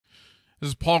This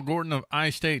is Paul Gordon of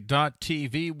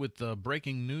iState.tv with the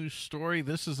breaking news story.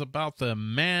 This is about the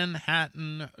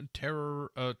Manhattan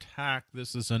terror attack.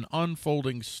 This is an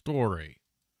unfolding story.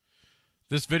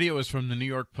 This video is from the New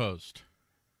York Post.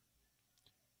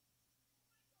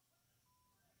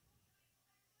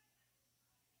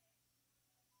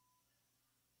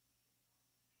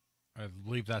 I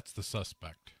believe that's the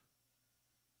suspect.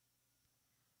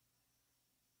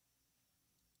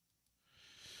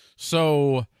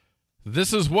 So,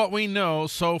 this is what we know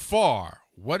so far.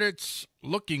 What it's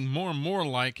looking more and more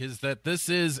like is that this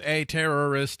is a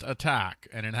terrorist attack,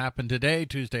 and it happened today,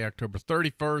 Tuesday, October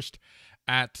 31st,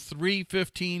 at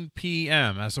 3:15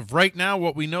 p.m. As of right now,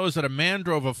 what we know is that a man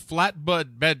drove a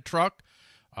flatbed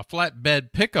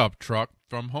pickup truck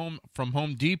from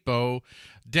Home Depot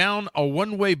down a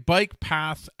one-way bike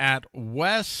path at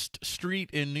West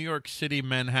Street in New York City,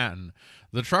 Manhattan.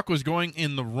 The truck was going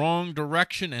in the wrong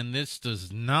direction, and this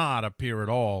does not appear at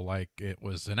all like it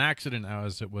was an accident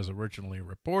as it was originally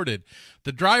reported.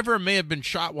 The driver may have been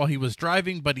shot while he was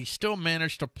driving, but he still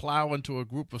managed to plow into a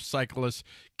group of cyclists,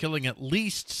 killing at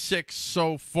least 6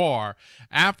 so far.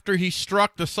 After he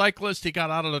struck the cyclist, he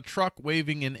got out of the truck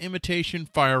waving an imitation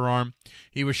firearm.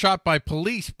 He was shot by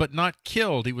police, but not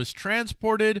killed. He was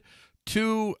transported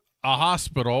to a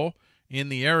hospital in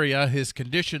the area. His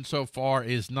condition so far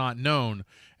is not known.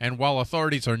 And while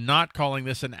authorities are not calling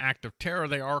this an act of terror,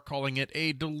 they are calling it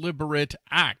a deliberate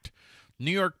act.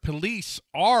 New York police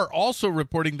are also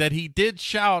reporting that he did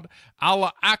shout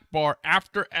Allah Akbar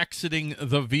after exiting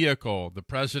the vehicle. The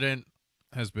president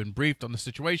has been briefed on the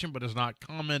situation but has not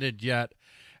commented yet.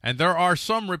 And there are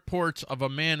some reports of a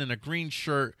man in a green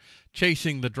shirt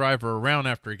chasing the driver around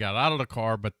after he got out of the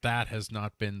car, but that has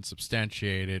not been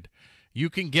substantiated. You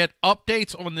can get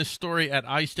updates on this story at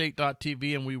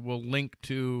iState.tv, and we will link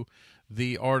to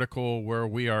the article where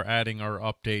we are adding our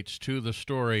updates to the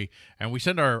story. And we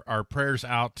send our prayers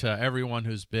out to everyone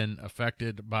who's been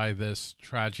affected by this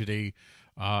tragedy,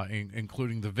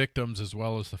 including the victims as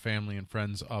well as the family and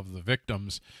friends of the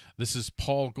victims. This is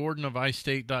Paul Gordon of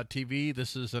iState.tv.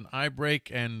 This is an iBreak,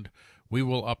 and we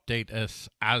will update us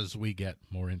as we get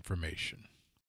more information.